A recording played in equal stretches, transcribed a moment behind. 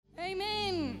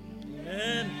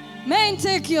Men,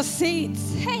 take your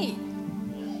seats. Hey,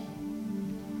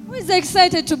 who is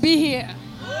excited to be here?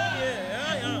 Oh,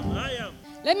 yeah, I am.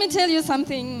 Let me tell you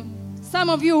something. Some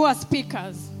of you who are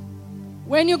speakers,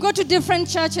 when you go to different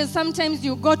churches, sometimes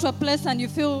you go to a place and you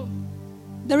feel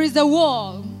there is a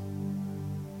wall.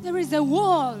 There is a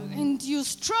wall, and you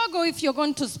struggle if you're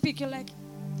going to speak. You're like,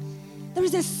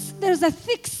 there's a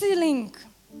thick ceiling.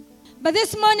 But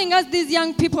this morning, as these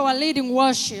young people were leading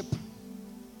worship,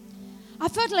 I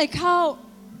felt like how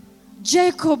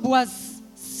Jacob was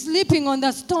sleeping on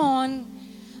the stone,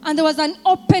 and there was an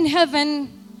open heaven,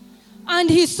 and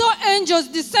he saw angels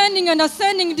descending and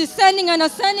ascending, descending and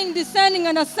ascending, descending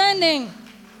and ascending.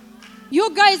 You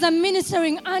guys are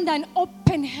ministering under an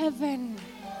open heaven.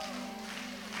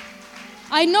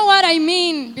 I know what I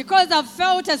mean because I've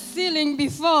felt a ceiling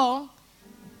before.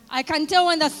 I can tell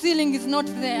when the ceiling is not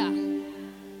there.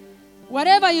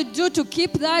 Whatever you do to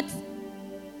keep that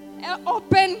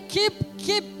open,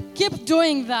 keep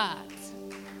doing that.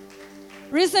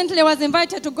 Recently, I was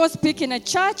invited to go speak in a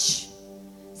church.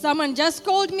 Someone just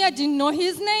called me. I didn't know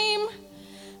his name.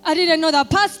 I didn't know the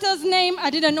pastor's name. I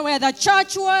didn't know where the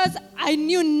church was. I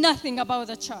knew nothing about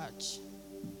the church.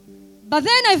 But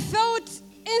then I felt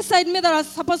inside me that I was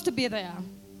supposed to be there.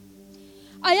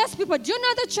 I asked people, do you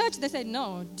know the church? They said,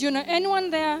 no. Do you know anyone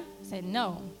there? I said,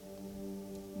 no.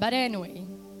 But anyway,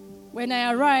 when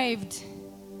I arrived,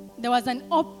 there was an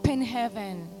open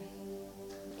heaven.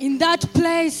 In that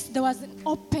place, there was an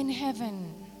open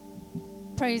heaven.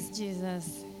 Praise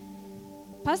Jesus.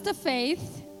 Pastor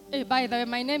Faith, by the way,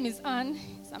 my name is Anne.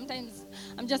 Sometimes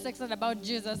I'm just excited about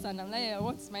Jesus and I'm like,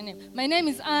 what's my name? My name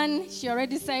is Anne. She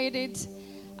already said it.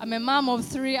 I'm a mom of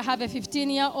 3. I have a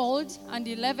 15-year-old and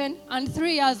 11 and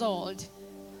 3 years old.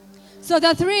 So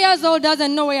the 3 years old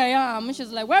doesn't know where I am.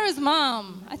 She's like, where is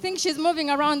mom? I think she's moving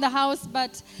around the house,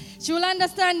 but she will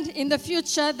understand in the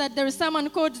future that there is someone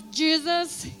called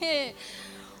Jesus.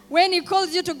 When he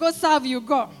calls you to go serve, you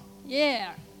go.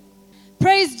 Yeah.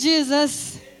 Praise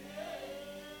Jesus.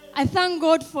 I thank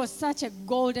God for such a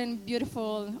golden,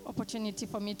 beautiful opportunity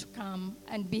for me to come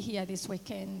and be here this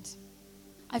weekend.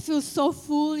 I feel so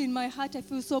full in my heart. I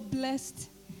feel so blessed.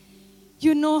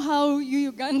 You know how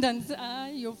you Ugandans are.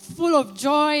 You're full of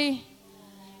joy.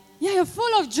 Yeah, you're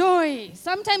full of joy.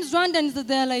 Sometimes Rwandans,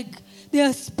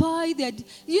 they're spy. I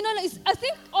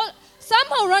think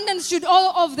somehow Rwandans should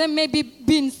all of them maybe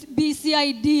be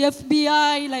BCID,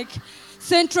 FBI, like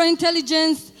Central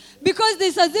Intelligence, because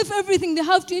it's as if everything they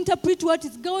have to interpret what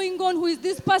is going on, who is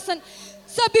this person.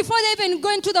 So before they even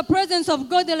go into the presence of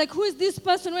God, they're like, who is this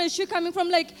person? Where is she coming from?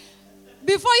 Like,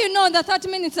 before you know, the 30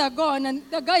 minutes are gone, and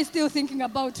the guy is still thinking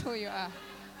about who you are.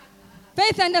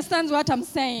 Faith understands what I'm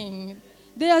saying.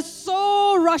 They are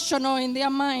so rational in their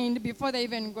mind before they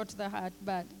even go to the heart.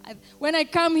 But when I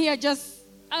come here, I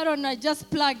just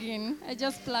plug in.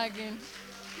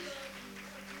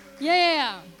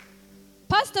 Yeah.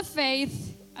 Pastor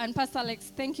Faith and Pastor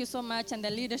Alex, thank you so much, and the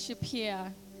leadership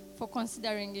here for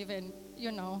considering even,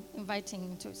 inviting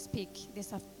me to speak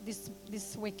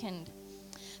this weekend.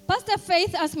 Pastor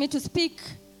Faith asked me to speak,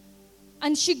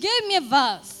 and she gave me a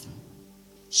verse.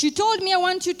 She told me, I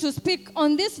want you to speak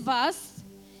on this verse.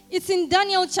 It's in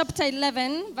Daniel chapter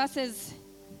 11, verses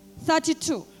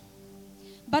 32.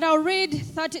 But I'll read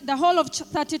the whole of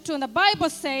 32, and the Bible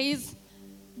says,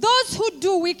 those who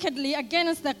do wickedly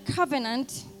against the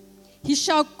covenant, he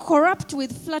shall corrupt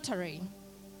with flattery.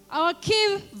 Our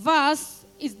key verse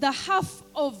is the half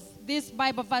of this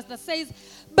Bible verse that says,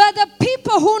 but the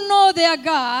people who know their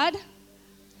God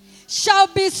shall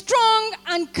be strong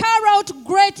and carry out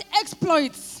great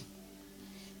exploits.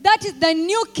 That is the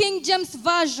New King James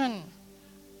Version.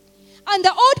 And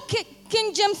the Old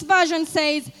King James Version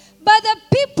says, but the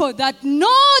people that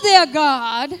know their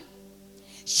God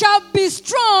shall be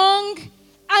strong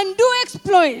and do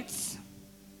exploits.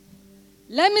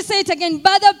 Let me say it again.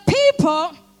 But the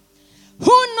people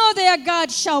who know their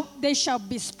God shall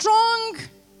be strong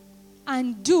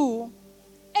and do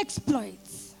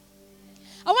exploits.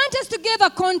 I want us to give a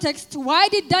context. Why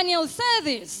did Daniel say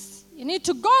this? You need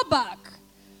to go back.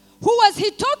 Who was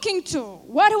he talking to?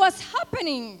 What was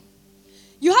happening?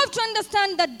 You have to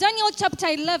understand that Daniel chapter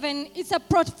 11 is a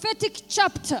prophetic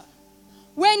chapter.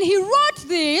 When he wrote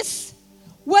this,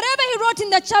 whatever he wrote in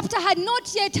the chapter had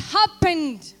not yet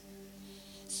happened.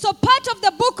 So part of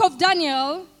the book of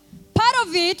Daniel, part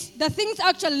of it, the things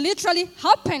actually literally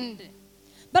happened.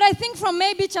 But I think from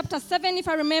maybe chapter 7, if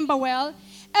I remember well,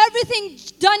 everything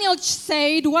Daniel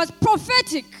said was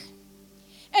prophetic.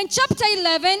 And chapter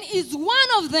 11 is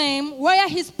one of them where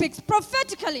he speaks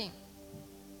prophetically.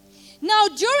 Now,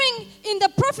 in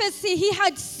the prophecy, he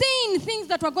had seen things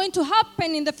that were going to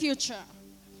happen in the future.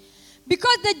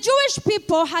 Because the Jewish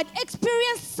people had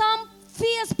experienced some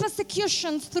fierce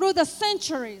persecutions through the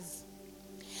centuries.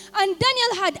 And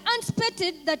Daniel had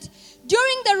anticipated that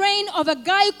during the reign of a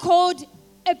guy called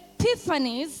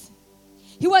Epiphanes,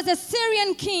 he was a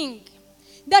Syrian king,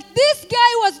 that this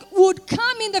guy would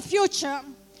come in the future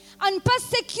and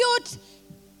persecute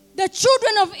the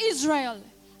children of Israel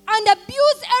and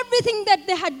abuse everything that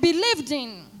they had believed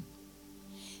in.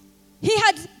 He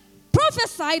had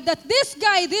prophesied that this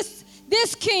guy,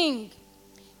 this king,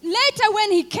 later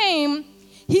when he came,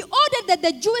 he ordered that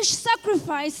the Jewish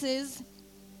sacrifices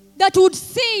that would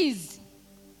cease.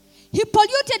 He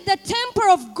polluted the temple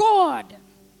of God.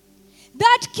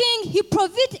 That king, he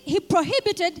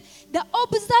prohibited the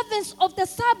observance of the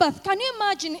Sabbath. Can you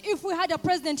imagine if we had a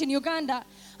president in Uganda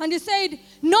and he said,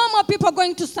 no more people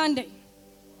going to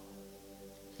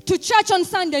church on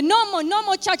Sunday. No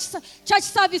more church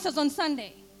services on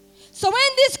Sunday. So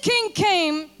when this king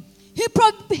came, he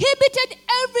prohibited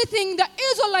everything the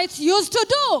Israelites used to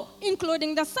do,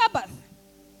 including the Sabbath.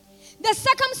 The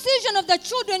circumcision of the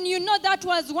children, that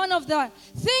was one of the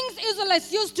things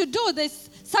Israelites used to do. They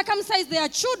circumcise their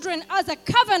children as a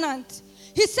covenant.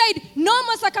 He said, no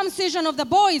more circumcision of the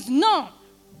boys, no.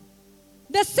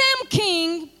 The same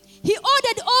king, he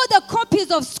ordered all the copies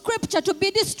of scripture to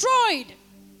be destroyed.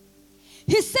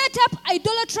 He set up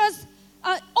idolatrous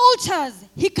altars.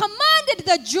 He commanded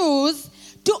the Jews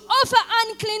to offer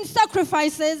unclean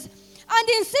sacrifices and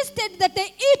insisted that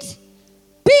they eat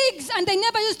pigs, and they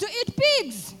never used to eat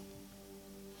pigs.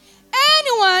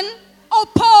 Anyone,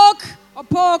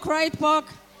 pork, right, pork.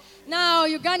 Now,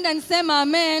 Ugandans say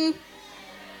amen.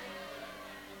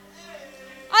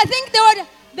 I think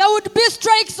there would be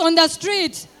strikes on the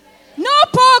street. No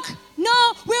pork,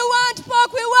 no, we want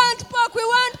pork, we want pork, we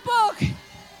want pork.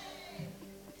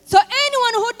 So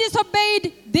anyone who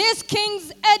disobeyed this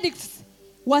king's edicts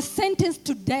was sentenced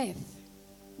to death.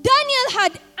 Daniel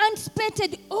had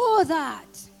anticipated all that.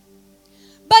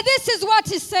 But this is what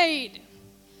he said.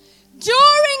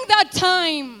 During that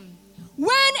time,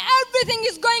 when everything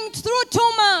is going through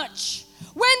too much,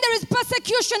 when there is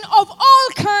persecution of all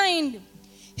kind,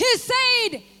 he said,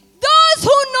 those who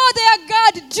know their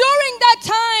God during that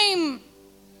time,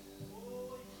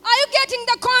 are you getting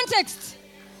the context?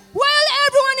 While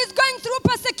everyone is going through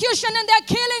persecution and they're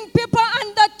killing people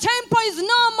and the temple is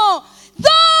normal,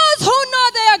 those who know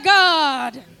their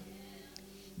God,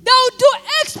 they'll do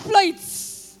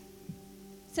exploits.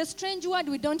 It's a strange word.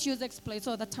 We don't use exploits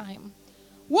all the time.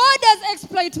 What does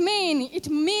exploit mean? It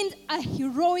means a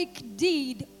heroic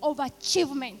deed of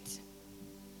achievement.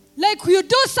 Like you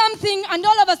do something and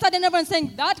all of a sudden everyone's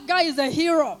saying, that guy is a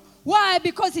hero. Why?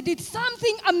 Because he did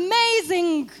something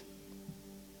amazing.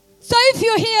 So if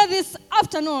you're here this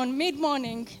afternoon,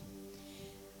 mid-morning,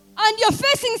 and you're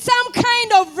facing some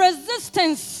kind of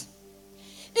resistance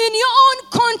in your own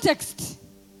context,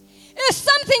 if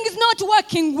something is not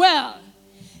working well,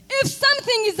 if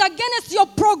something is against your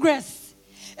progress,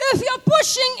 if you're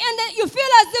pushing and you feel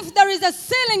as if there is a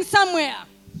ceiling somewhere,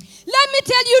 let me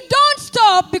tell you, don't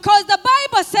stop, because the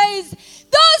Bible says,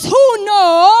 those who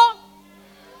know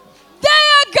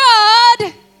their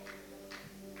God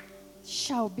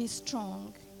shall be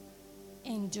strong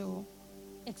and do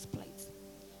exploits.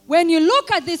 When you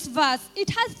look at this verse, it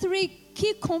has three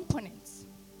key components.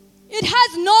 It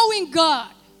has knowing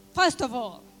God, first of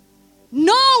all.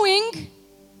 Knowing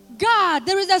God.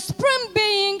 There is a supreme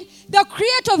being, the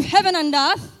creator of heaven and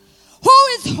earth, who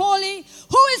is holy,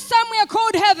 who is somewhere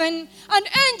called heaven, and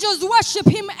angels worship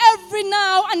him every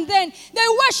now and then. They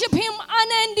worship him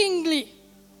unendingly.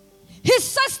 He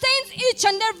sustains each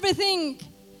and everything.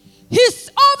 He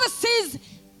oversees,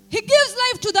 he gives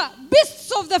life to the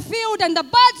beasts of the field and the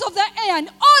birds of the air and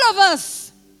all of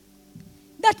us.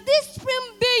 That this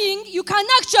supreme being, you can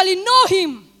actually know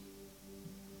him.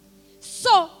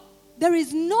 So, there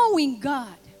is knowing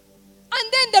God.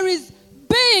 And then there is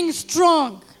being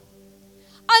strong.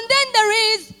 And then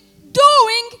there is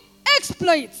doing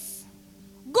exploits.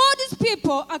 God's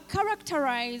people are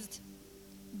characterized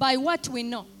by what we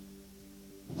know,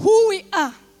 who we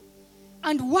are,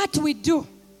 and what we do.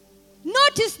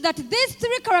 Notice that these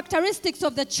three characteristics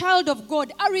of the child of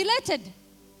God are related.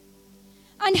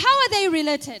 And how are they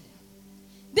related?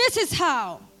 This is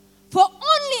how. For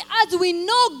only as we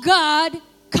know God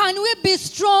can we be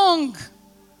strong.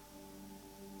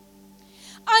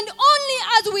 And only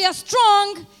as we are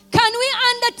strong can we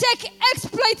undertake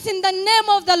exploits in the name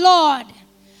of the Lord.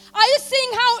 Are you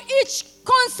seeing how each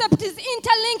concept is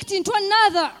interlinked into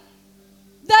another?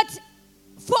 That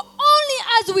for only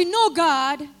as we know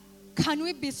God can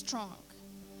we be strong.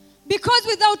 Because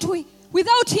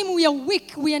without him we are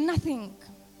weak, we are nothing.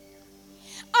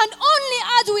 And only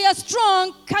as we are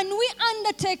strong can we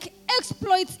undertake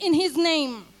exploits in his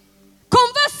name.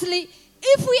 Conversely,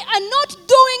 if we are not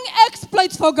doing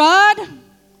exploits for God,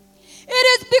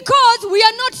 it is because we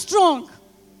are not strong.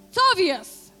 It's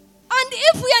obvious. And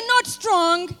if we are not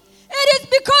strong, it is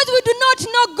because we do not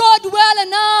know God well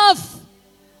enough.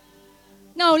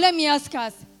 Now let me ask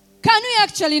us, can we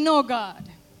actually know God?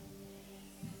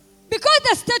 Because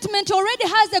the statement already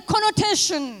has a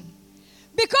connotation.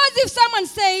 Because if someone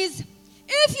says,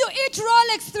 if you eat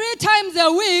Rolex 3 times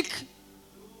a week,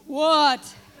 what?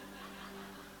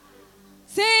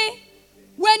 See,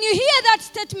 when you hear that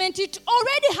statement, it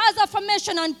already has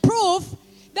affirmation and proof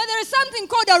that there is something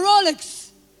called a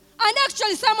Rolex. And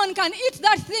actually someone can eat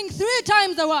that thing 3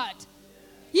 times a what?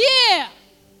 Yeah.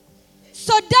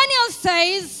 So Daniel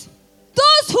says,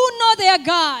 those who know their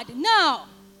God. Now,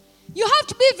 you have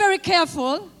to be very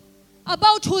careful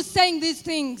about who's saying these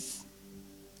things.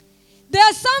 There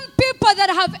are some people that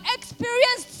have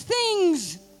experienced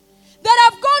things, that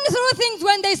have gone through things.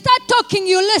 When they start talking,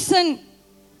 you listen.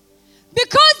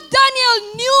 Because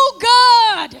Daniel knew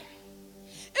God.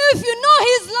 If you know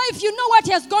his life, you know what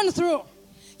he has gone through.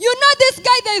 You know this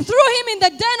guy, they threw him in the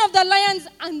den of the lions,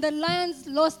 and the lions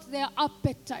lost their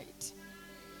appetite.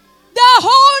 The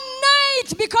whole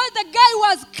night, because the guy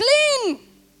was clean.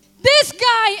 This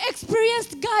guy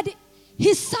experienced God.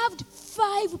 He served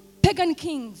 5 pagan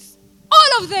kings.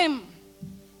 All of them.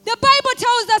 The Bible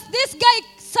tells us this guy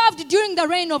served during the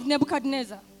reign of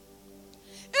Nebuchadnezzar.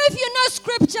 If you know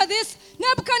scripture, this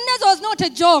Nebuchadnezzar was not a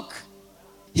joke.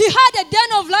 He had a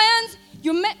den of lions.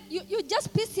 You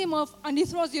just piss him off and he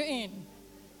throws you in.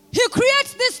 He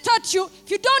creates this statue.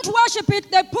 If you don't worship it,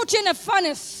 they put you in a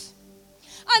furnace.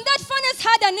 And that furnace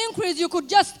had an increase. You could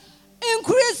just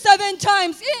increase 7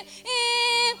 times.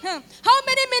 How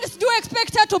many minutes do you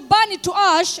expect her to burn it to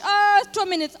ash? 2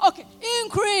 minutes. Okay,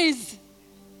 increase.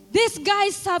 This guy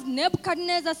served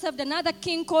Nebuchadnezzar, served another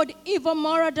king called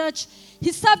Evil-Merodach.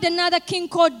 He served another king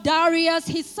called Darius.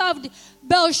 He served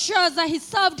Belshazzar. He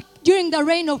served during the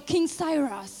reign of King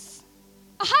Cyrus.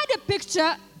 I had a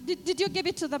picture. Did you give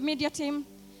it to the media team?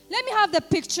 Let me have the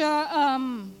picture.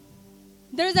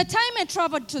 There is a time I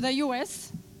traveled to the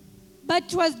U.S., but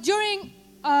it was during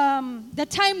the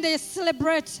time they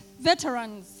celebrate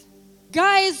veterans,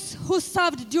 guys who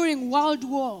served during World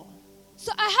War.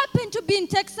 So I happened to be in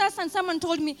Texas, and someone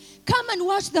told me, come and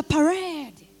watch the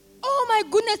parade. Oh my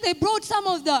goodness, they brought some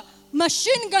of the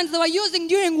machine guns they were using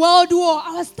during World War.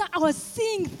 I was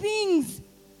seeing things.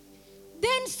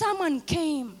 Then someone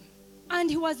came, and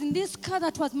he was in this car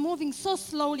that was moving so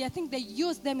slowly. I think they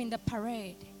used them in the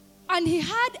parade. And he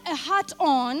had a hat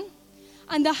on,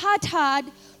 and the hat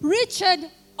had Richard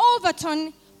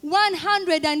Overton,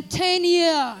 110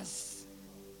 years.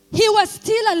 He was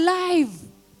still alive.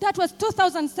 That was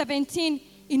 2017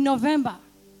 in November.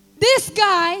 This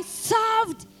guy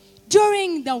served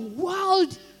during the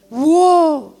World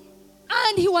War.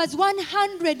 And he was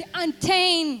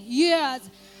 110 years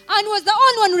and was the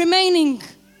only one remaining.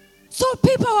 So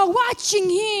people were watching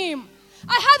him.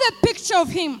 I have a picture of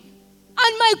him.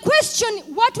 And my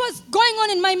question, what was going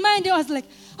on in my mind, I was like,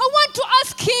 I want to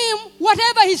ask him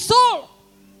whatever he saw.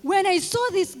 When I saw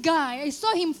this guy, I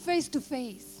saw him face to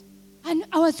face. And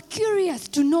I was curious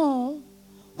to know,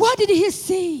 what did he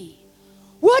see?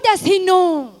 What does he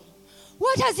know?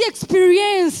 What has he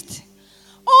experienced?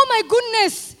 Oh my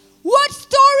goodness, what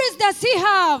stories does he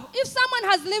have? If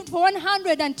someone has lived for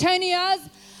 110 years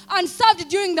and served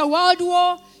during the World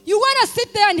War, you want to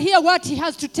sit there and hear what he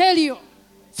has to tell you.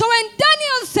 So when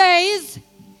Daniel says,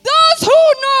 those who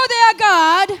know their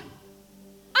God,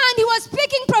 and he was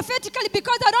speaking prophetically,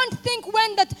 because I don't think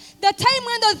when the time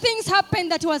when those things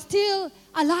happened that he was still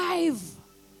alive.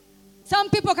 Some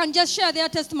people can just share their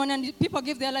testimony and people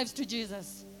give their lives to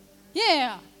Jesus.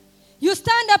 Yeah. You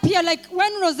stand up here like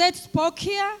when Rosette spoke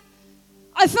here,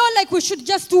 I felt like we should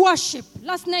just worship.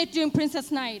 Last night during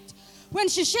Princess Night, when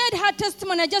she shared her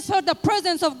testimony, I just felt the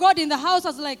presence of God in the house. I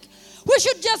was like, we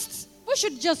should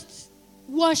just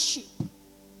worship.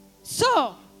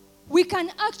 So, we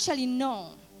can actually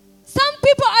know. Some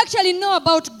people actually know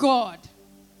about God.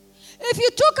 If you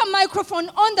took a microphone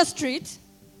on the street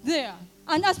there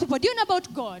and asked people, do you know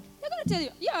about God? They're going to tell you,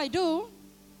 yeah, I do.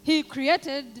 He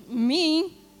created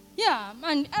me. Yeah,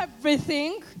 and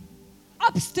everything.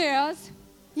 Upstairs.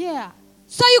 Yeah.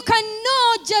 So you can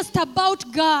know just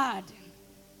about God.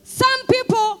 Some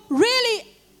people really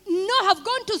have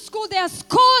gone to school. They are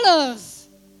scholars.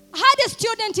 I had a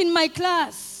student in my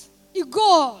class,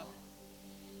 Igor.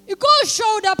 Igor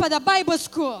showed up at the Bible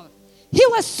school. He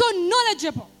was so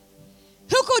knowledgeable.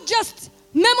 He could just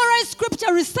memorize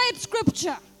scripture, recite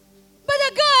scripture. But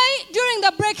the guy, during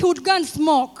the break, he would go and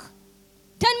smoke.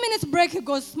 10 minutes break, he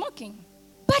goes smoking.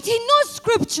 But he knows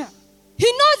scripture.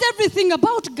 He knows everything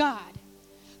about God.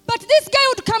 But this guy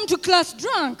would come to class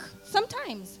drunk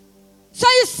sometimes. So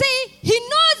you see, he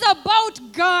knows about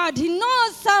God. He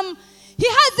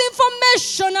has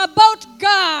information about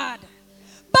God.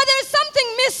 But there's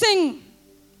something missing.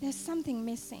 There's something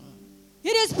missing.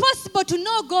 It is possible to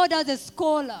know God as a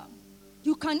scholar.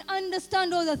 You can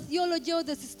understand all the theology, all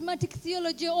the systematic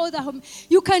theology,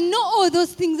 you can know all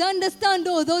those things, understand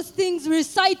all those things,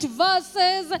 recite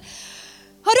verses.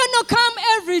 I don't know, come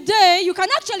every day. You can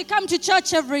actually come to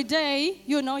church every day.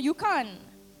 You can.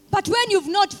 But when you've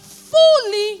not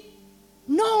fully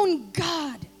known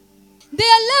God, there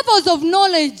are levels of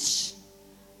knowledge.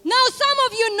 Now, some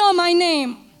of you know my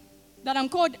name, that I'm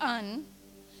called Anne.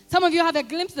 Some of you have a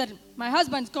glimpse that my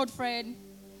husband's called Fred.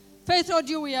 Faith told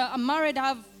you I'm married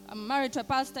to a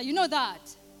pastor. You know that.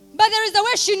 But there is a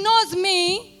way she knows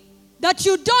me that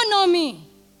you don't know me.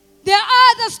 There are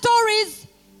other stories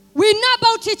we know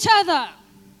about each other.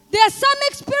 There are some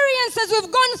experiences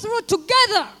we've gone through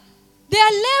together. There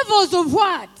are levels of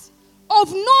what?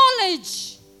 Of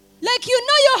knowledge. Like you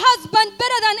know your husband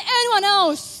better than anyone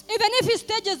else. Even if he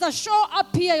stages a show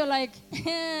up here, you're like,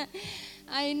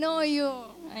 I know you.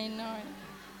 I know you.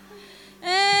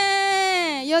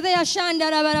 You're there,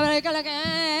 Shanda.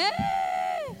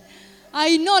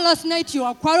 I know last night you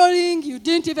were quarreling. You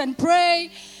didn't even pray.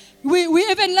 We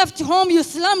even left home. You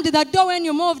slammed the door when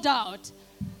you moved out.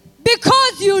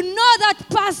 Because you know that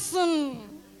person.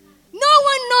 No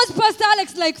one knows Pastor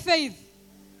Alex like Faith.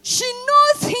 She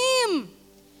knows him.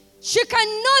 She can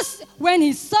know when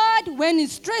he's sad, when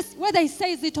he's stressed, whether he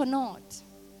says it or not.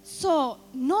 So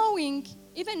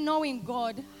even knowing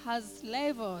God has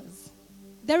levels.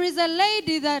 There is a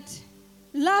lady that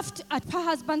laughed at her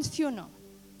husband's funeral.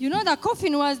 You know, the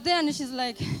coffin was there and she's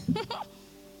like,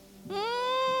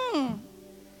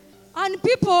 And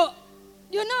people,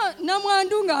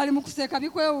 namwandunga ali mukuseka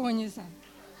bikwewuunyisa.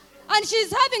 And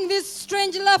she's having this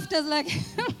strange laughter like,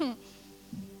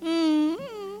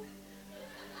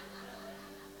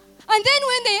 And then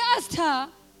when they asked her,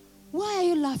 why are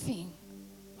you laughing?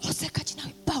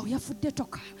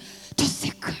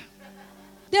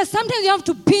 There's sometimes you have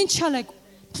to pinch her like,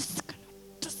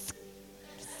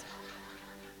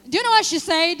 do you know what she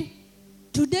said?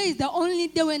 Today is the only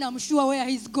day when I'm sure where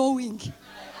he's going.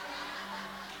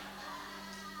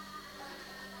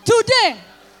 Today,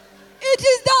 it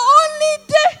is the only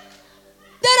day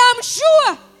that I'm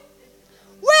sure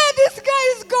where this guy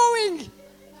is going.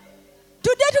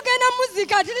 Today tugenda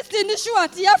muzika, at least in the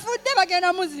short, yafudde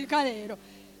bagenda muzika leero.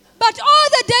 But all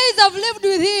the days I've lived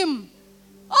with him,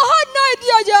 I had no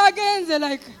idea jagenze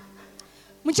like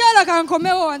mukyala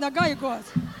kankomewo and the guy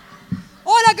goes.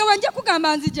 Olagawa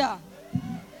kugamba nzija.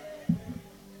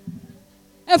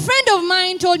 A friend of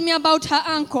mine told me about her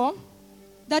uncle,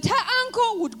 that her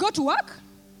uncle would go to work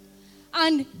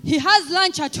and he has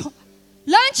lunch at home.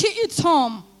 Lunch he eats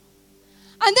home.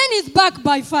 And then he's back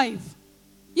by 5.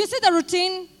 You see the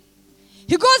routine?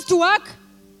 He goes to work,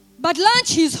 but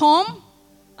lunch he's home,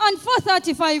 and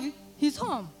 4:35 he's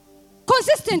home.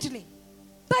 Consistently.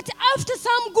 But after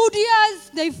some good years,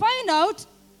 they find out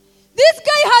this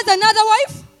guy has another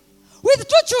wife with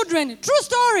 2 children. True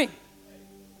story.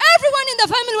 Everyone in the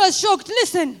family was shocked.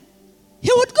 Listen,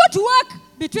 he would go to work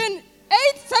between 8,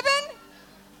 7,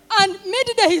 and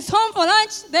midday he's home for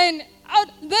lunch, then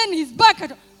he's back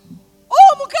at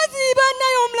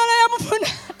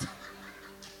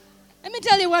Let me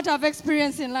tell you what I've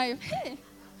experienced in life. Hey,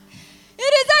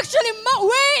 it is actually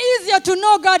way easier to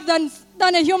know God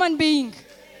than a human being.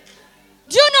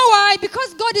 Do you know why?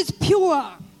 Because God is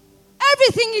pure.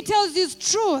 Everything he tells you is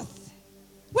truth.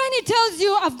 When he tells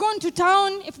you, I've gone to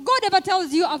town, if God ever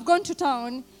tells you, I've gone to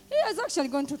town, he has actually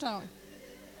gone to town.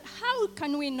 How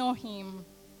can we know him?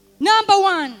 Number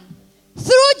 1,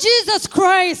 through Jesus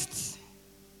Christ.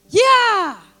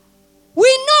 Yeah.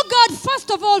 We know God,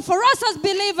 first of all, for us as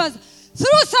believers,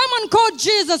 through someone called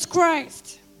Jesus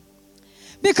Christ.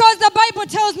 Because the Bible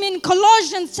tells me in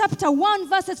Colossians chapter 1,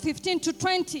 verses 15 to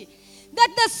 20,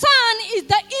 that the Son is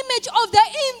the image of the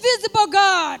invisible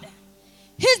God.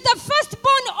 He's the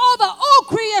firstborn over all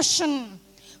creation.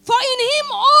 For in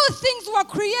him all things were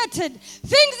created,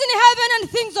 things in heaven and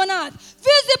things on earth,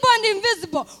 visible and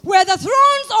invisible, whether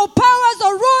thrones or powers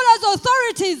or rulers or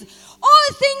authorities.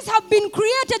 All things have been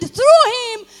created through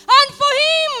him and for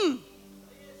him.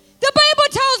 The Bible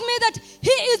tells me that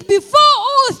he is before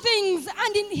all things,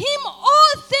 and in him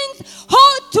all things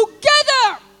hold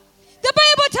together. The The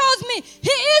Bible tells me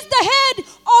he is the head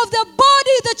of the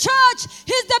body, the church.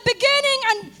 He's the beginning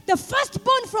and the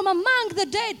firstborn from among the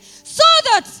dead, so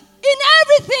that in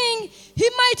everything he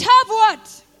might have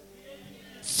what?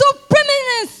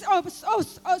 Supremacy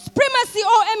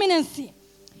or eminency.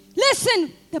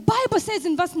 Listen, the Bible says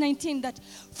in verse 19 that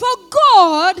for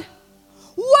God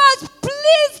was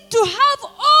pleased to have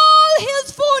all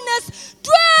his fullness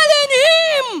dwell in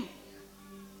him,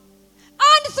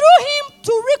 and through him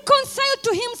to reconcile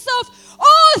to himself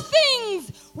all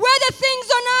things, whether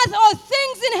things on earth or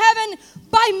things in heaven,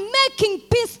 by making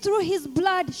peace through his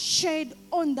blood shed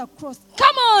on the cross.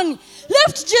 Come on,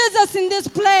 lift Jesus in this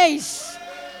place.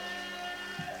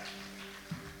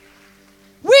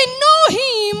 We know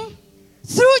him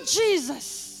through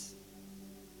Jesus.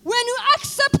 When you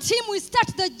accept him, we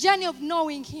start the journey of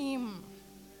knowing him.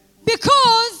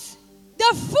 Because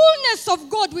the fullness of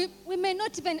God, we may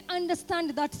not even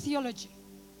understand that theology.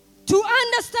 To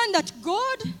understand that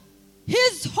God,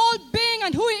 his whole being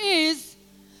and who he is,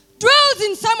 dwells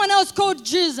in someone else called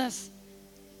Jesus.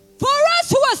 For us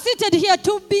who are seated here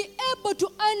to be able to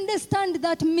understand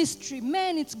that mystery,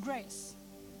 man, it's grace.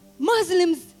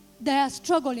 Muslims, they are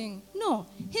struggling. No,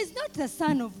 he's not the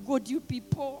son of God, you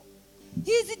people.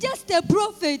 He's just a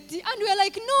prophet. And we're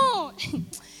like, no.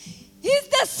 He's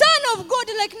the son of God.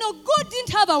 Like, no, God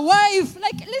didn't have a wife.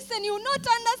 Like, listen, you not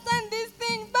understand these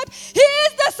things, but he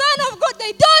is the son of God.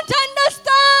 They don't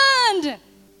understand.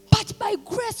 But by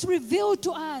grace revealed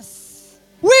to us,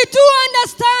 we do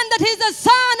understand that he's the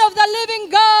son of the living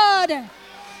God.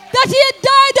 That he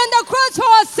died on the cross for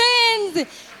our sins.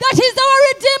 That he's our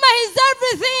redeemer. He's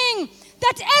everything.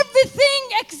 That everything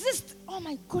exists. Oh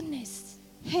my goodness.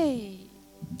 Hey.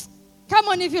 Come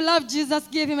on, if you love Jesus,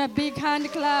 give him a big hand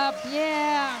clap.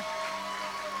 Yeah.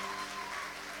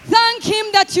 Thank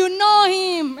him that you know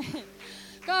him.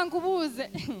 Kankubuze.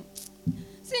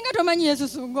 Singa tomanyi Yesu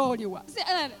sungoliwa.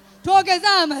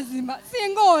 Togeza amazima.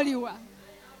 Singoliwa.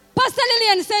 Pastor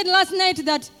Lillian said last night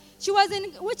that she was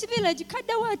in which village?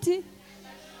 Katagwa.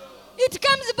 It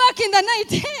comes back in the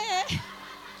night.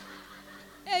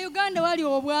 Hey, Uganda wali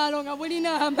obwalo nga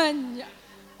bulina amanya.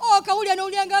 Oh, kawulya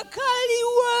n'olyanga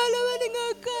kaliwala.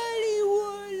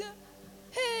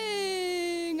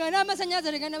 Hey, nga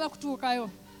n'amasannyalaze tegenda bakutuukayo.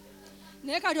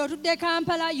 Naye kati otudde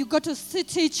Kampala, you go to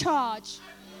City Church.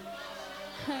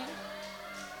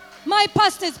 My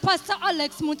pastor is Pastor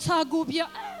Alex Mutagubya.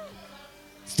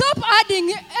 Stop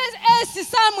adding S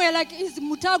somewhere like it's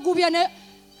Mutagubya.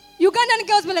 Ugandan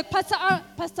girls be like, Pastor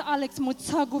Alex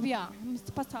Mutagubya.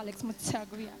 Mr. Pastor Alex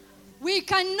Mutagubya. We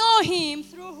can know him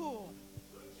through who?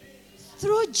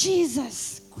 Through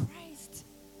Jesus Christ.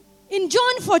 In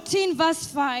John 14, verse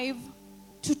 5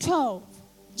 to 12,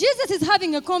 Jesus is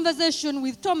having a conversation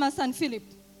with Thomas and Philip.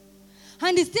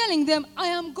 And he's telling them, I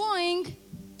am going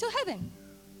to heaven.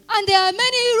 And there are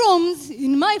many rooms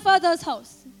in my Father's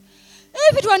house.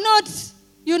 If it were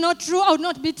not, true, I would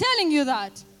not be telling you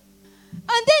that.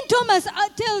 And then Thomas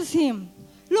tells him,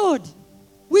 Lord,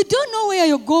 we don't know where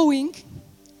you're going,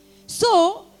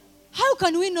 so how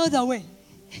can we know the way?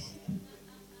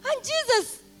 And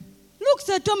Jesus looks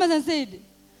at Thomas and said,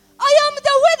 I am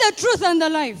the way, the truth, and the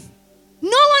life. No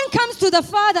one comes to the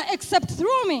Father except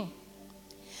through me.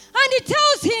 And he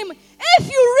tells him,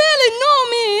 if you really know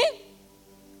me,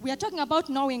 we are talking about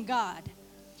knowing God,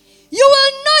 you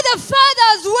will know the Father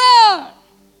as well.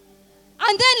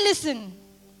 And then listen,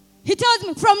 he tells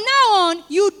me, from now on,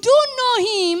 you do know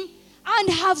him and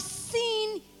have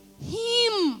seen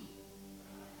him.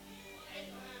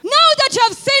 Now that you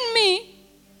have seen me,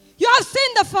 you have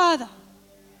seen the Father.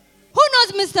 Who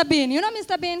knows Mr. Bean? You know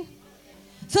Mr. Bean?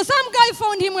 So some guy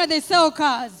found him where they sell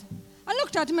cars. I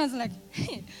looked at him and was like,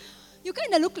 hey, you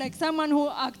kind of look like someone who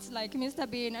acts like Mr.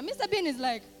 Bean. And Mr. Bean is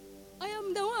like, I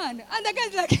am the one. And the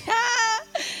guy's like,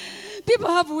 people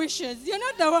have wishes. You're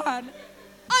not the one.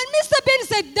 And Mr. Bean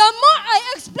said, the more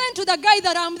I explained to the guy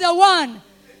that I'm the one,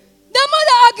 the more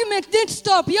the argument didn't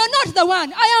stop. You're not the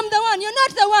one. I am the one. You're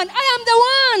not the one. I am the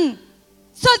one.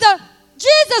 So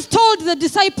Jesus told the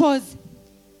disciples,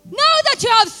 now that you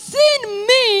have seen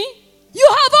me, you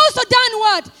have also done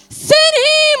what? Seen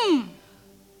him.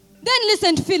 Then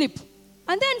listen to Philip.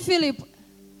 And then Philip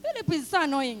is so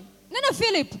annoying. Then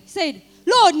Philip said,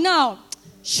 Lord, now,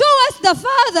 show us the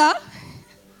Father,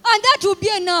 and that will be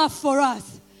enough for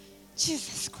us.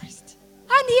 Jesus Christ.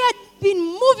 And he had been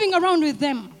moving around with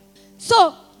them.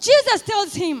 So Jesus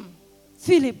tells him,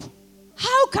 Philip,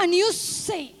 how can you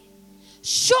say,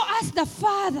 show us the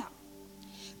Father?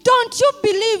 Don't you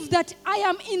believe that I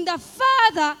am in the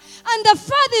Father and the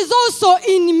Father is also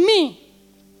in me?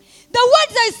 The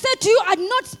words I say to you, I do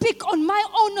not speak on my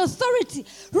own authority.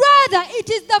 Rather, it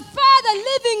is the Father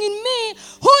living in me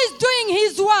who is doing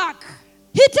his work.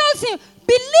 He tells him,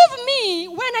 believe me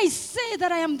when I say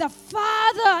that I am the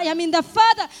Father. I am in the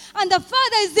Father, and the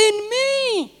Father is in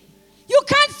me. You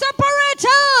can't separate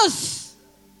us.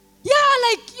 Yeah,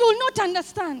 like you'll not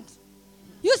understand.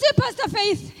 You see, Pastor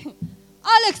Faith,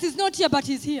 Alex is not here, but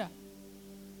he's here.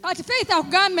 At Faith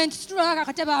agambye situlaka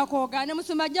akatebe akooga ne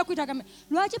musumba ajja kuyita agambe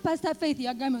lwaki Pastor Faith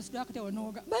yagambye situlaka akatebe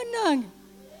onooga bannange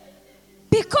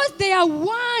because they are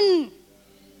one.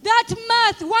 That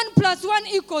math 1 + 1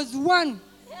 = 1.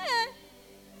 Yeah.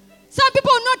 Some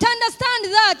people not understand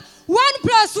that 1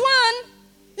 + 1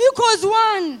 =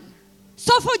 1.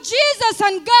 So for Jesus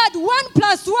and God 1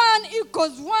 + 1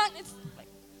 = 1. It's like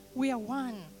we are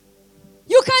one.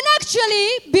 You can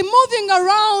actually be moving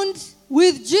around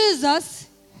with Jesus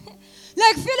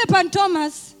like Philip and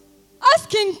Thomas,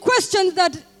 asking questions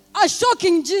that are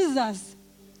shocking Jesus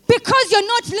because you're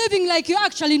not living like you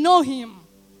actually know him.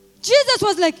 Jesus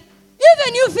was like,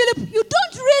 even you, Philip, you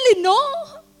don't really know?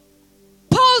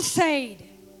 Paul said,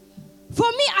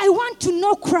 for me, I want to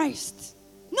know Christ.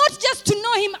 Not just to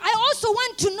know him, I also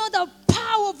want to know the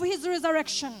power of his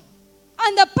resurrection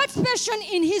and the participation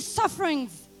in his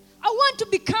sufferings. I want to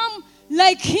become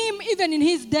like him even in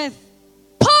his death.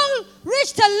 Paul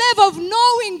reached a level of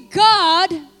knowing God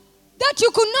that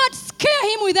you could not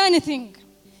scare him with anything.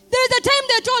 There is a time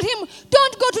they told him,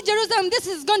 don't go to Jerusalem, this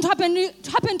is going to happen to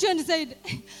you. And he said,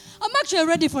 I'm actually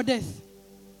ready for death.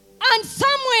 And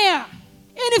somewhere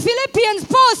in Philippians,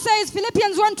 Paul says,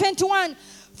 Philippians 1:21,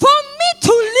 for me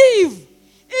to live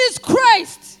is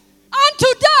Christ, and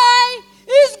to die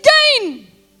is gain.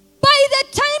 By the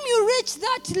time you reach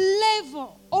that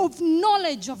level of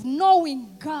knowledge, of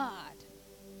knowing God,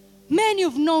 many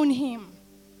have known him.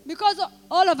 Because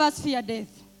all of us fear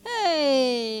death.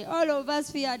 Hey, all of us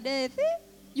fear death.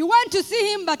 You want to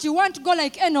see him, but you want to go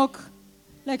like Enoch.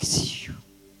 Like,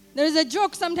 there is a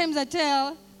joke sometimes I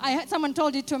tell. Someone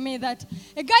told it to me that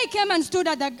a guy came and stood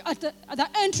at the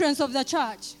entrance of the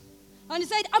church. And he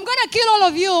said, I'm going to kill all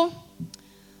of you,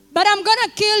 but I'm going to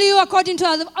kill you according to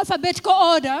the alphabetical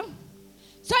order.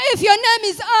 So if your name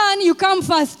is Anne, you come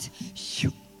first.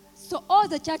 So all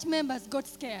the church members got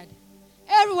scared.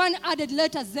 Everyone added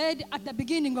letter Z at the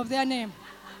beginning of their name.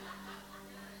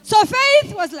 So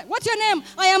Faith was like, what's your name?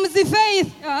 I am the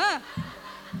Faith.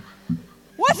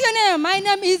 What's your name? My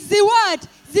name is the what?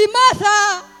 The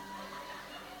Martha.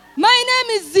 My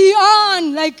name is the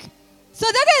Anne. Like, so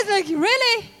the guy is like,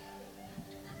 really?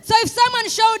 So if someone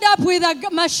showed up with a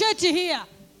machete here,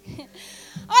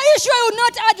 are you sure you would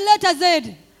not add letter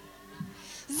Z?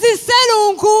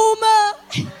 Ziselunkuma.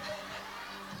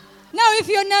 Now if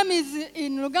your name is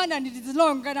in Luganda and it is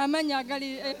long, Garamanya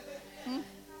Gali.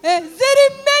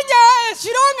 Zirimenya,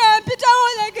 Shilonga, Peter,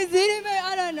 like Zirime,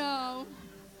 I don't know.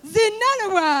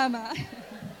 Zinalawama.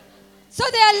 So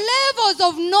there are levels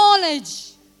of knowledge.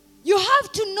 You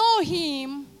have to know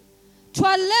him to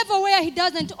a level where he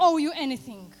doesn't owe you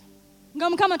anything.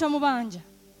 Ngamukama tamubanja.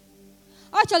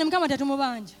 Actually, mukama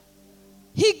tatumubanja.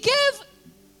 He gave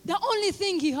the only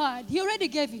thing he had. He already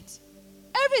gave it.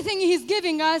 Everything he's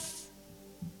giving us,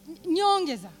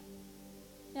 nyongeza.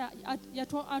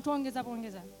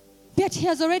 But he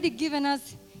has already given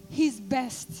us his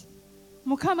best.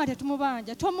 Mukama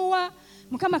tetumubanja. Tomuwa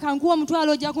mukama kanguwa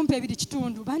mutwalo ojja kumpa ebiri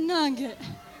kitundu. Bannange.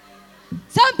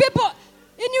 Some people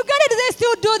in Uganda, do they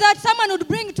still do that? Someone would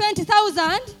bring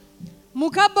 20,000.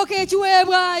 Mukabbo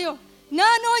kekiweebwayo.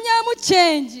 Nanonyamu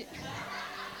change.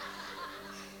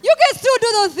 You can still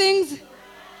do those things.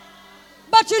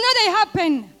 But you know they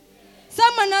happen.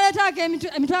 Someone naletaka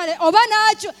emitwale oba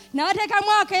nacho nateeka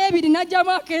mwaka ebiri najja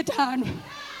mwaka etaano.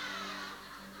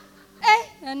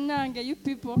 Nange you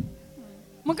people.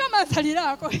 Mukama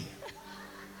asaliraako.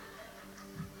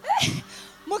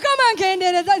 Mukama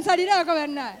nkendereza nsaliraako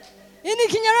banna. Ini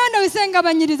Kinyarwanda we say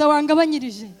ngabanyiriza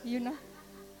wangabanyirije, you know.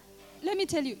 Let me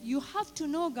tell you, you have to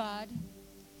know God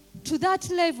to that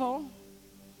level.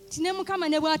 Tine Mukama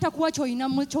ne bw'atakuwa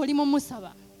ky'olimo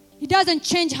musaba. He doesn't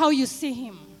change how you see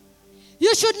him.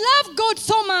 You should love God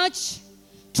so much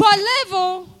to a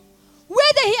level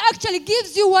whether he actually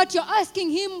gives you what you're asking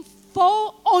him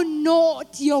for or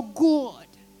not, you're good.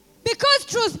 Because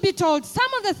truth be told,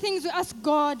 some of the things we ask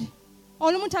God,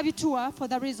 olumutabituwa for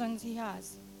the reasons he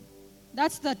has.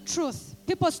 That's the truth.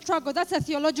 People struggle. That's a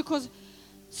theological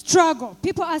struggle.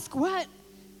 People ask, what?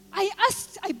 I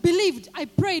asked, I believed, I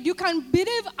prayed. You can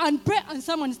believe and pray and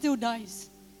someone still dies.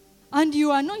 And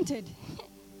you are anointed.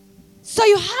 So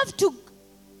you have to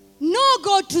know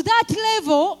God to that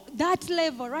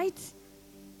level, right?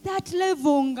 That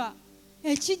level.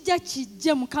 ekijja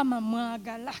kijje Mukama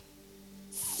mwagala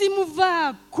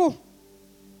simuvaako.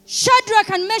 Shadrach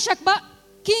and Meshach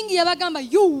king yabagamba,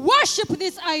 you worship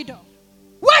this idol.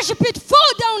 Worship it,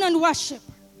 fall down and worship.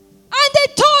 And they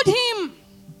told him,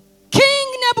 King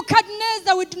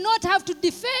Nebuchadnezzar, we do not have to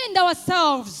defend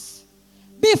ourselves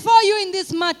before you in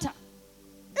this matter.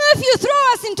 If you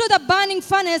throw us into the burning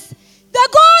furnace, the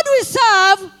God we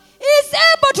serve is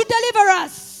able to deliver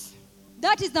us.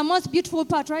 That is the most beautiful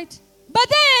part, right? But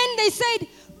then they said,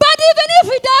 but even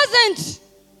if he doesn't,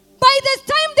 by the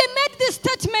time they made this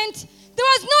statement, there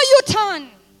was no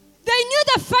U-turn. They knew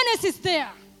the furnace is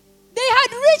there. They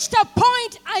had reached a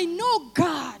point, I know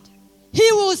God. He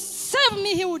will save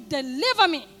me. He will deliver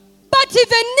me. But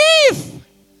even if,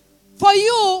 for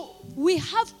you, we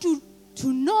have to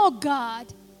know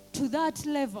God to that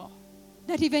level,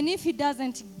 that even if he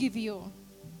doesn't give you,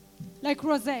 like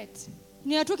Rosette,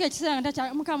 if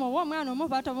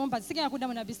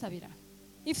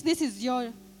this is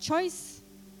your choice,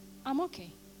 I'm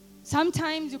okay.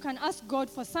 Sometimes you can ask God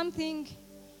for something,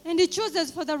 and he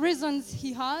chooses for the reasons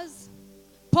he has.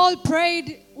 Paul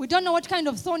prayed. We don't know what kind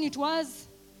of thorn it was,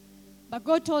 but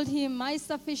God told him, my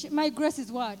grace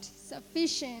is what?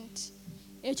 Sufficient.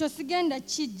 I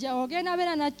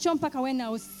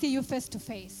will see you face to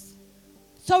face.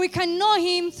 So we can know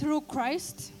him through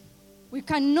Christ. We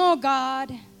can know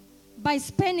God by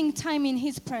spending time in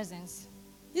his presence.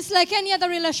 It's like any other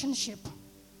relationship.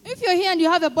 If you're here and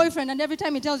you have a boyfriend and every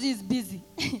time he tells you he's busy,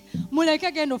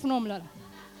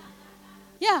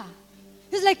 yeah.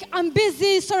 He's like, I'm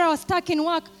busy, sorry I was stuck in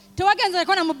work. To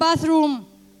my bathroom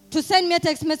to send me a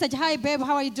text message, hi babe,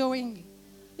 how are you doing?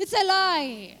 It's a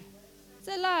lie. It's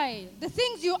a lie. The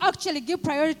things you actually give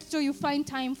priority to, you find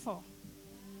time for.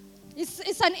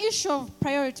 It's an issue of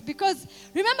priority, because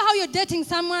remember how you're dating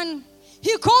someone,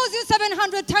 he calls you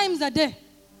 700 times a day.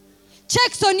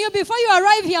 Checks on you before you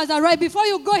arrive, he has arrived. Before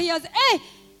you go, he has,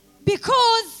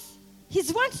 because he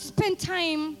wants to spend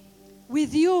time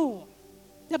with you.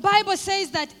 The Bible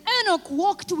says that Enoch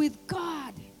walked with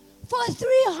God for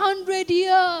 300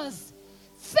 years.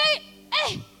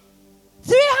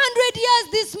 300 years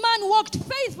this man walked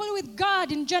faithfully with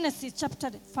God in Genesis chapter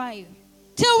 5.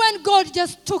 Till when God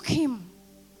just took him.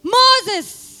 Moses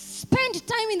spent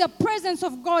time in the presence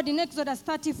of God in Exodus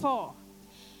 34.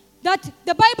 That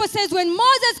the Bible says when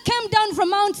Moses came down from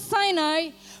Mount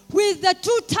Sinai with the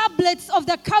 2 tablets of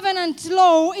the covenant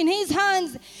law in his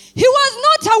hands, he was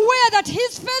not aware that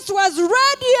his face was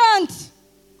radiant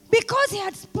because he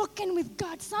had spoken with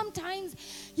God. Sometimes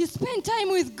you spend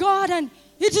time with God and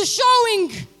it is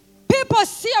showing. People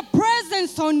see a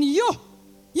presence on you.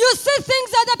 You see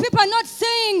things other people are not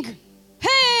seeing.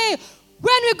 Hey,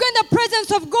 when we go in the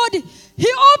presence of God,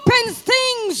 he opens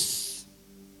things.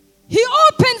 He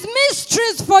opens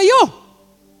mysteries for you.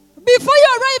 Before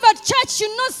you arrive at church, you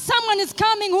know someone is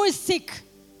coming who is sick.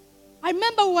 I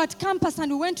remember we were at campus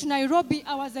and we went to Nairobi.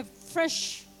 I was a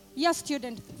first year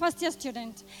student.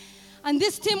 And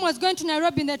this team was going to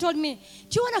Nairobi and they told me,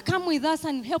 do you want to come with us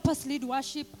and help us lead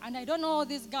worship? And I don't know all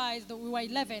these guys, we were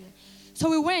 11. So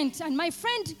we went, and my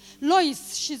friend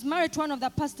Lois, she's married to one of the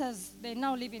pastors. They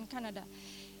now live in Canada.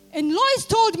 And Lois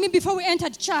told me before we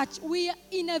entered church, we are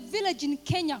in a village in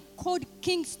Kenya called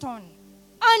Kingston.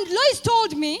 And Lois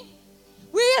told me,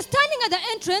 we are standing at the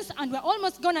entrance and we're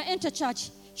almost going to enter church.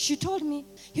 She told me,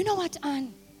 you know what,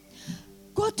 Anne?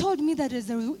 God told me that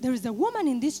there is a woman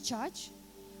in this church.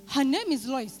 Her name is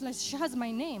Lois. Like she has my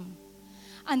name.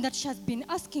 And that she has been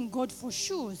asking God for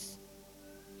shoes.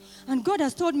 And God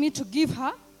has told me to give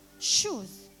her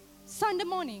shoes Sunday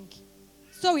morning.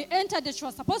 So we entered and she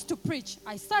was supposed to preach.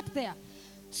 I sat there.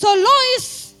 So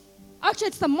Lois, actually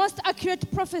it's the most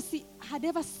accurate prophecy I had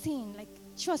ever seen. Like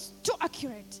she was too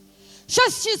accurate.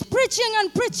 She's preaching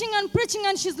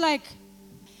and she's like,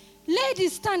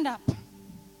 ladies, stand up.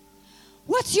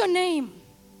 What's your name?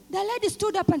 The lady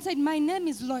stood up and said, my name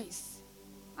is Lois.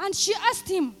 And she asked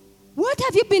him, what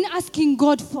have you been asking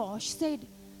God for? She said,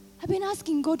 I've been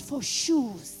asking God for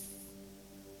shoes.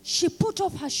 She put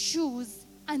off her shoes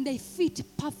and they fit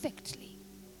perfectly.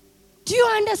 Do you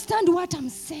understand what I'm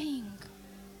saying?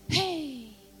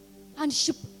 Hey. And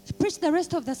she preached the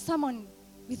rest of the sermon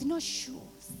with no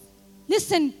shoes.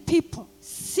 Listen, people,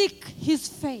 seek his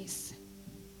face.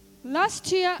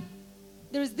 Last year,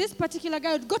 there is this particular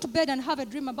guy who would go to bed and have a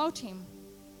dream about him,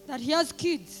 that he has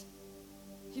kids.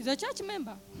 He's a church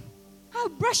member. I'll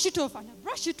brush it off.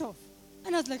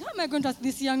 And I was like, how am I going to ask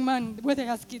this young man whether he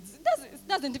has kids? It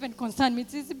doesn't even concern me.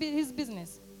 It's his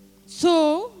business.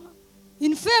 So,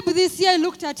 in February this year, I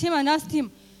looked at him and asked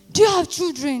him, do you have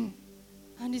children?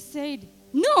 And he said,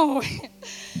 no.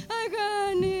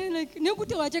 Like, do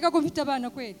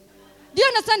you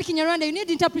understand Kinyarwanda? You need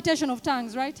interpretation of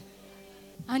tongues, right?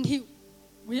 And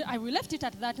we left it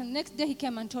at that. And the next day he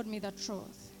came and told me the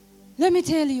truth. Let me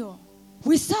tell you,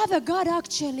 we serve a God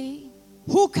actually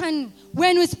who can,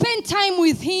 when we spend time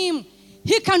with him,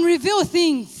 he can reveal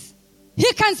things.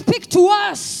 He can speak to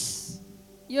us.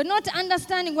 You're not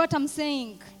understanding what I'm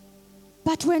saying.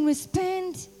 But when we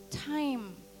spend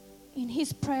time in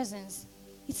his presence,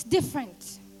 it's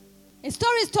different. A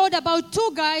story is told about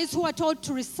two guys who are told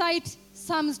to recite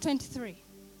Psalms 23.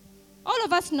 All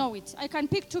of us know it. I can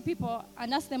pick two people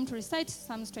and ask them to recite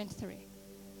Psalms 23.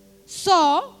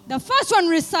 So, the first one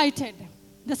recited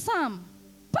the psalm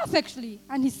perfectly,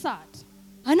 and he sat.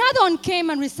 Another one came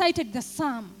and recited the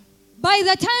psalm. By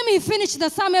the time he finished the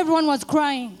psalm, everyone was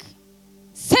crying.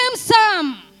 Same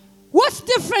psalm. What's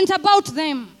different about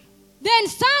them? Then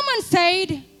someone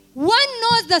said, one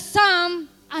knows the psalm,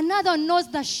 another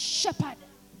knows the shepherd.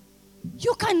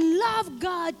 You can love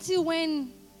God too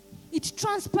when it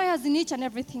transpires in each and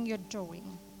everything you're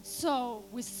doing. So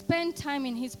we spend time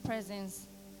in his presence,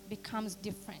 becomes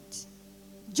different.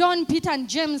 John, Peter, and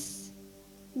James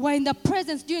were in the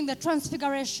presence during the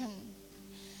transfiguration.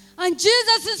 And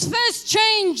Jesus' face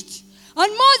changed.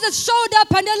 And Moses showed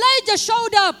up and Elijah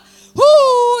showed up.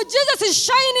 Ooh, Jesus is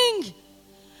shining.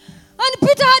 And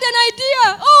Peter had an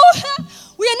idea. Oh,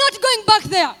 we are not going back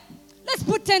there. Let's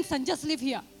put tents and just live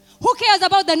here. Who cares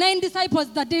about the 9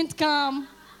 disciples that didn't come?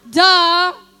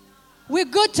 Duh. We're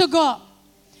good to go.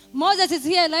 Moses is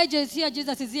here, Elijah is here,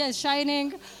 Jesus is here, is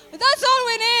shining. That's all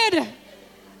we need.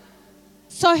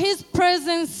 So his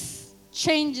presence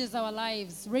changes our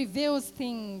lives, reveals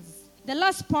things. The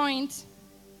last point,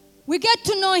 we get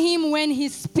to know him when he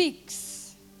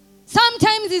speaks.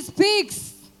 Sometimes he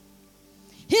speaks.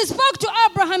 He spoke to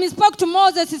Abraham, he spoke to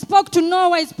Moses, he spoke to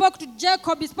Noah, he spoke to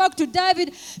Jacob, he spoke to David,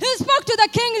 he spoke to the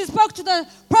king, he spoke to the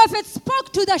prophets,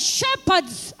 spoke to the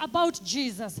shepherds about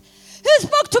Jesus. He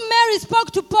spoke to Mary, he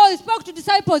spoke to Paul, he spoke to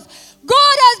disciples.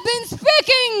 God has been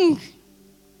speaking.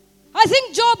 I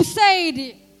think Job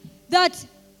said that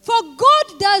for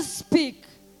God does speak,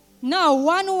 now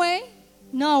one way,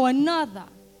 now another,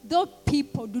 though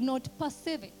people do not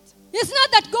perceive it. It's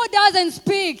not that God doesn't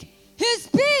speak. He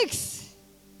speaks.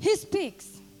 He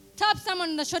speaks. Tap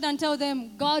someone on the shoulder and tell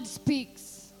them, God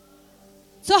speaks.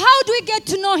 So how do we get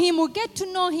to know him? We get to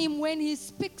know him when he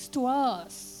speaks to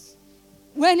us.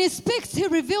 When he speaks, he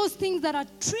reveals things that are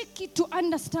tricky to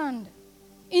understand.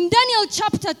 In Daniel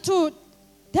chapter 2,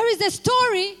 there is a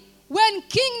story when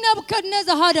King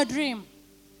Nebuchadnezzar had a dream.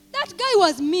 That guy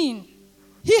was mean.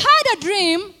 He had a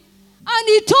dream and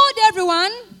he told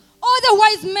everyone, all the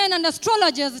wise men and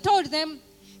astrologers told them,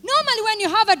 normally when you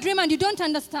have a dream and you don't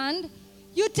understand,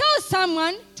 you tell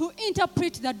someone to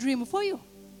interpret the dream for you.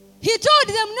 He told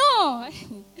them, no,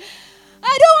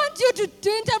 I don't want you to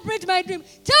interpret my dream.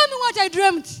 Tell me what I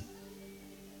dreamt.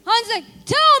 And said,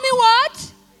 tell me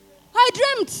what I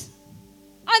dreamt.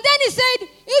 And then he said,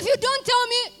 if you don't tell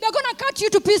me, they're going to cut you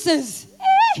to pieces.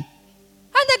 And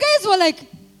the guys were like,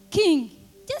 King,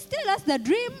 just tell us the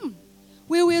dream.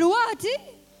 We will what?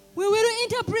 We will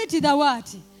interpret the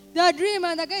what? The dream.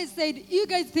 And the guy said, you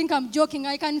guys think I'm joking.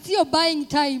 I can see you're buying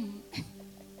time.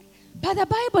 But the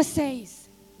Bible says,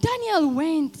 Daniel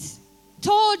went,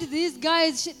 told these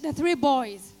guys, the 3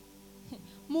 boys,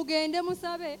 Mugende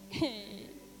musabe,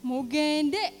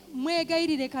 mugende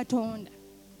mwegairire Katonda.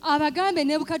 Abagambe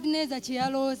Nebuchadnezzar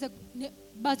kyeyalowooza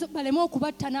baleme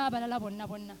okubatta n'abalala bonna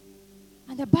bonna.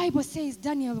 And the Bible says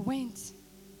Daniel went,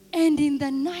 and in the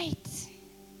night,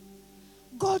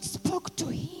 God spoke to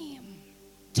him,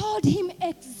 told him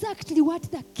exactly what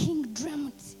the king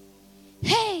dreamt.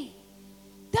 Hey,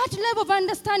 that level of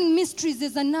understanding mysteries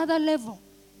is another level.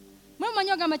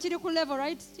 Mwemanyogamba kiri ku level,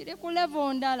 right? Kiri ku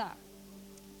level ndala.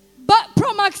 But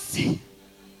Promax,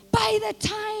 by the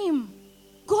time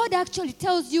God actually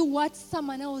tells you what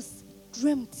someone else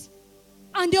dreamt,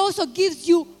 and he also gives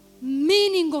you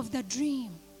meaning of the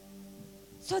dream.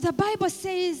 So the Bible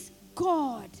says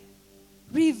God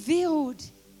revealed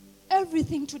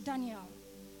everything to Daniel.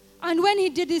 And when he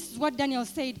did this, is what Daniel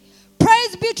said,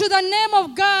 praise be to the name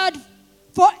of God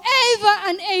forever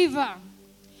and ever.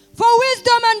 For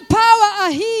wisdom and power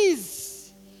are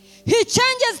his. He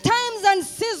changes times and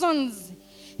seasons.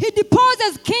 He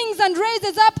deposes kings and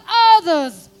raises up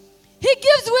others. He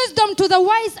gives wisdom to the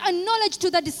wise and knowledge to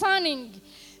the discerning.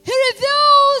 He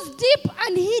reveals deep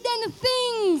and hidden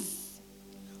things.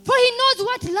 For he knows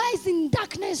what lies in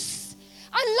darkness,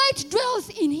 and light dwells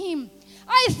in him.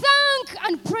 I thank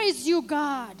and praise you,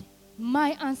 God.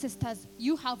 My ancestors,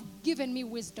 you have given me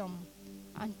wisdom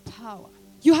and power.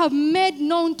 You have made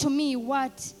known to me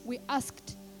what we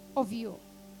asked of you.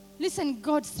 Listen,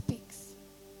 God speaks.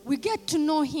 We get to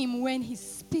know him when he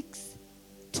speaks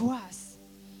to us.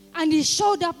 And he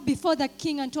showed up before the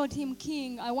king and told him,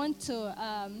 King, I want to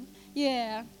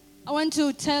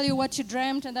tell you what you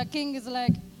dreamt. And the king is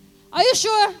like, are you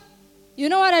sure? You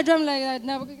know what I dreamt?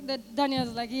 Like that.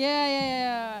 Daniel's like,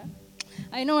 yeah.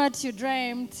 I know what you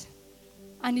dreamt.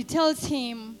 And he tells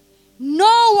him,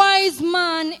 no wise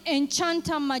man,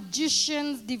 enchanter,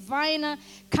 magician, diviner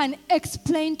can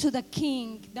explain to the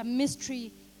king the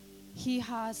mystery he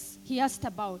asked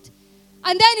about.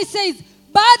 And then he says,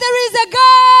 but there is a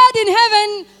God in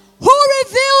heaven who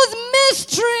reveals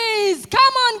mysteries. Come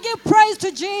on, give praise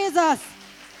to Jesus.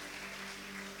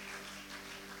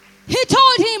 He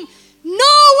told him,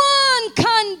 no one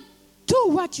can do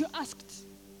what you asked.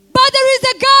 But there is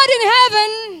a God in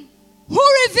heaven who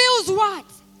reveals what?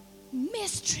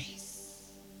 Mysteries.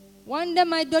 One day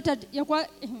my daughter,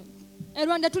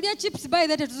 Rwanda tulia chips by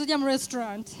that at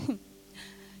restaurant.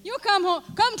 You come home,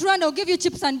 come to Rwanda, I'll give you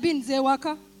chips and beans,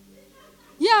 waka.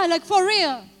 Yeah, like for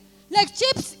real. Like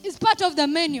chips is part of the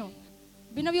menu.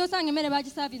 Binavyo sange mere baji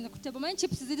serve in the kutebo. My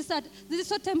chips is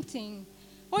so tempting.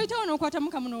 Oitono kwata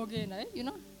muka munogenda, you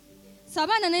know.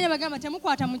 Sabana nene bagamba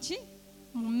temukwata muchi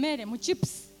mmere mu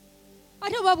chips.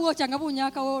 Ate babu ochanga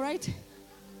bunyaka, all right?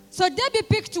 So Debbie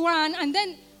picked one, and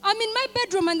then I'm in my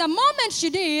bedroom, and the moment she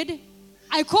did,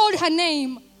 I called her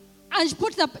name, and she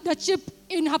put the chip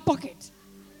in her pocket.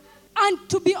 And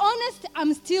to be honest,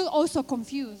 I'm still also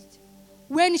confused.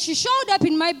 When she showed up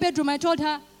in my bedroom, I told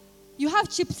her, you have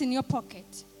chips in your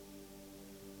pocket.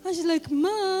 And she's like,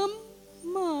 Mom,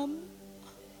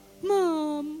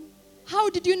 how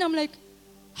did you know? I'm like,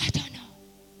 I don't know.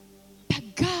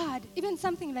 But God, even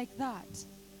something like that,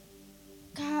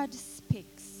 God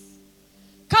speaks.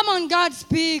 Come on, God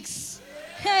speaks.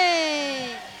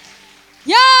 Hey.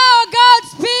 Yeah, God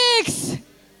speaks.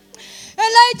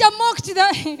 Elijah mocked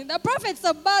the prophets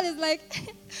of Baal. Is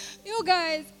like, you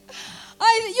guys,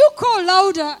 you call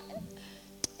louder.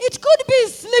 It could be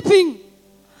sleeping.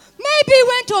 Maybe he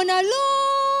went on a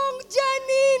long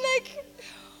journey, like,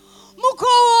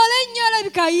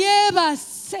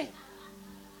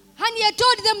 and he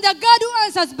told them the God who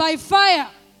answers by fire.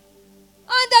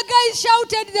 And the guys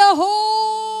shouted the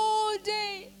whole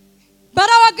day. But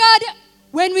our God,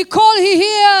 when we call, he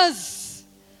hears.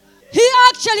 He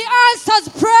actually answers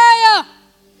prayer.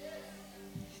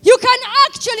 You can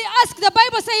actually ask. The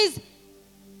Bible says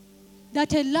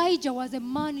that Elijah was a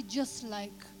man just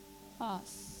like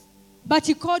us. But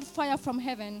he called fire from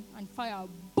heaven, and fire,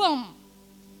 boom.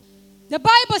 The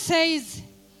Bible says,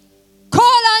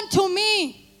 call unto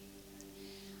me,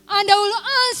 and I will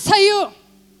answer you.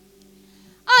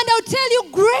 And I'll tell you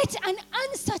great and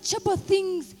unsearchable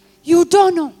things you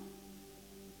don't know.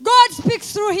 God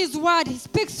speaks through his word. He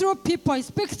speaks through people. He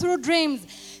speaks through dreams.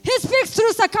 He speaks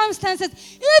through circumstances.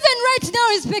 Even right now,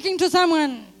 he's speaking to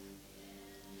someone.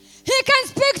 He can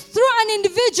speak through an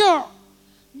individual.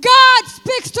 God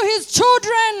speaks to his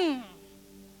children.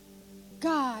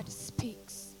 God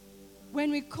speaks. When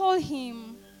we call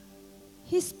him,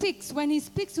 he speaks. When he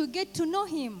speaks, we get to know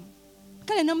him.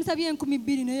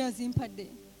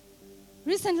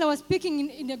 Recently, I was speaking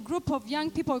in a group of young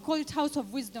people. We call it House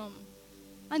of Wisdom.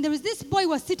 And there was this boy who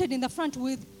was seated in the front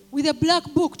with a black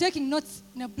book, taking notes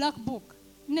in a black book,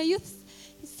 in a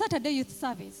Saturday youth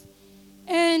service.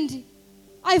 And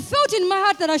I felt in my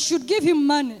heart that I should give him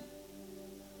money.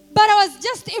 But I was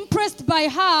just impressed by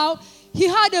how he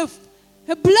had a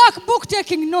black book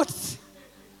taking notes.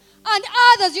 And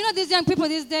others, you know, these young people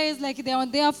these days, like they're on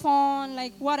their phone,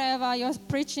 like whatever, you're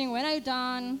preaching, when are you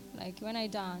done? Like, when are you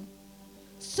done?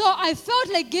 So I felt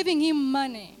like giving him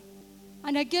money.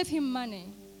 And I gave him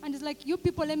money. And it's like, you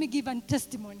people, let me give a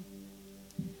testimony.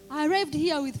 I arrived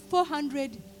here with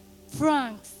 400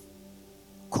 francs,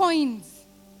 coins.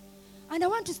 And I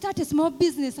want to start a small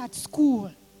business at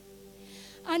school.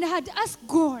 And I had asked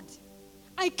God,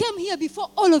 I came here before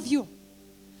all of you.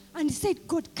 And he said,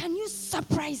 God, can you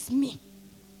surprise me?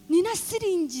 Nina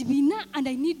sitting in Jibina and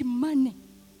I need money.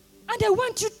 And I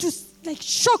want you to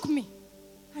shock me.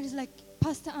 And he's like,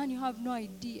 Pastor Ann, you have no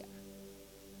idea.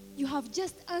 You have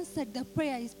just answered the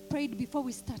prayer I prayed before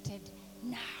we started.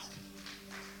 Now.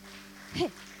 Hey.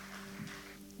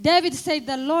 David said,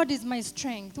 the Lord is my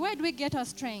strength. Where do we get our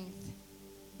strength?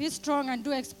 Be strong and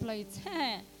do exploits.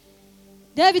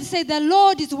 David said, the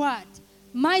Lord is what?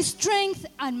 My strength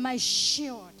and my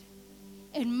shield.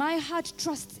 And my heart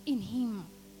trusts in him.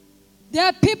 There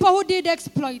are people who did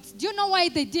exploits. Do you know why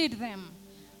they did them?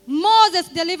 Moses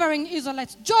delivering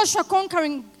Israelites. Joshua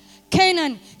conquering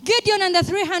Canaan, Gideon and the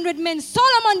 300 men,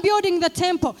 Solomon building the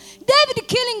temple, David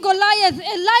killing Goliath,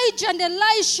 Elijah and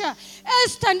Elisha,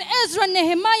 Esther and Ezra,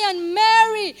 Nehemiah and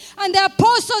Mary, and the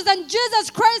apostles and Jesus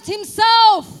Christ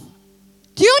himself.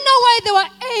 Do you know why they were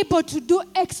able to do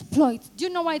exploits? Do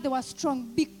you know why they were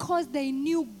strong? Because they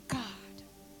knew God.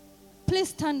 Please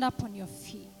stand up on your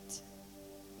feet.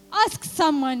 Ask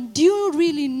someone, do you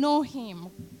really know him?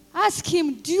 Ask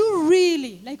him, do you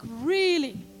really, like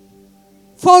really,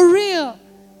 for real,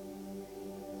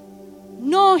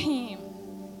 know him?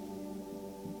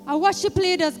 Our worship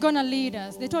leader is going to lead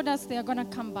us. They told us they are going to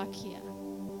come back here.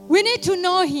 We need to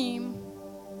know him.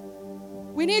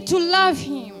 We need to love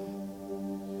him.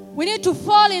 We need to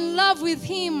fall in love with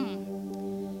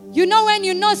him. You know, when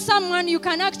you know someone, you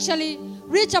can actually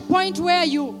reach a point where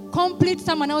you complete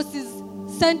someone else's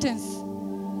sentence.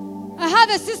 I have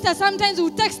a sister sometimes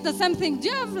who texts the same thing. Do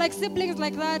you have like siblings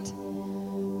like that?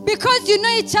 Because you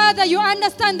know each other, you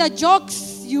understand the jokes.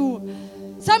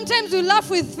 Sometimes you laugh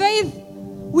with faith.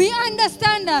 We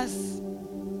understand us.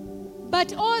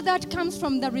 But all that comes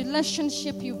from the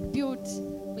relationship you've built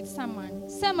with someone.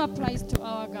 Same applies to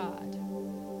our God.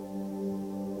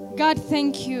 God,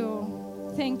 thank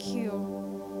you, thank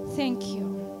you, thank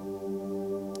you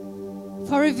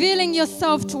for revealing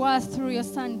yourself to us through your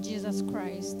Son, Jesus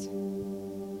Christ.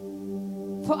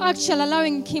 For actually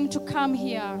allowing him to come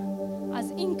here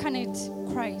as incarnate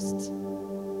Christ,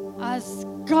 as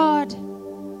God,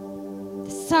 the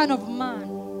Son of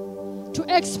Man, to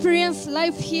experience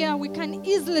life here. We can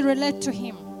easily relate to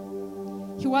him.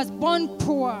 He was born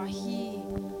poor.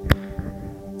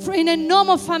 In a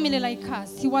normal family like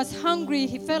us, he was hungry,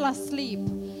 he fell asleep,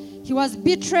 he was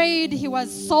betrayed, he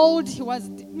was sold, he was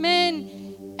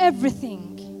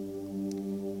everything.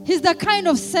 He's the kind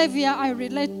of Savior I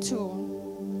relate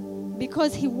to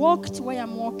because he walked where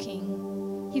I'm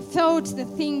walking. He felt the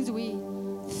things we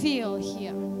feel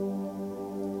here.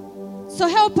 So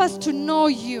help us to know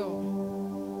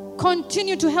you.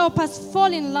 Continue to help us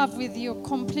fall in love with you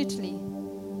completely,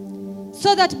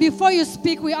 so that before you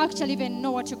speak, we actually even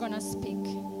know what you're going to speak.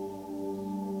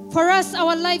 For us,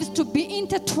 our lives to be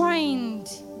intertwined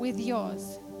with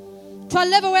yours, to a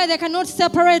level where they cannot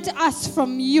separate us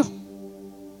from you.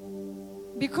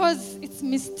 Because it's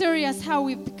mysterious how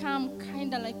we've become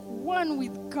kind of like one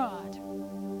with God.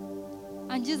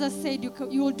 And Jesus said, you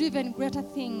will do even greater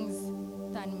things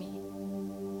than me.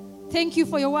 Thank you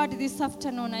for your word this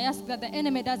afternoon. I ask that the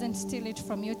enemy doesn't steal it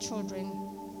from your children,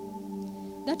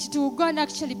 that it will go and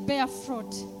actually bear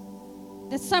fruit,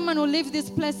 that someone will leave this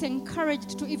place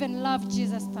encouraged to even love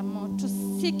Jesus the more, to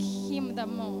seek him the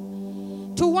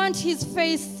more, to want his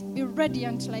face be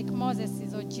radiant like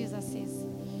Moses' or Jesus'.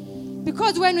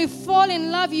 Because when we fall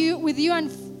in love with you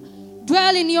and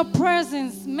dwell in your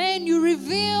presence, man, you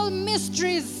reveal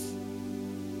mysteries.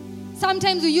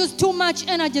 Sometimes we use too much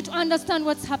energy to understand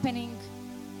what's happening.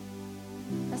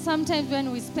 But sometimes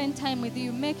when we spend time with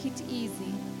you, make it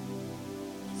easy.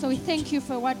 So we thank you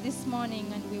for what this morning,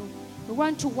 and we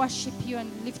want to worship you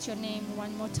and lift your name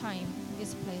one more time in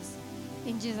this place.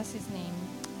 In Jesus' name,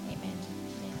 amen.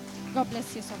 God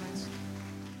bless you so much.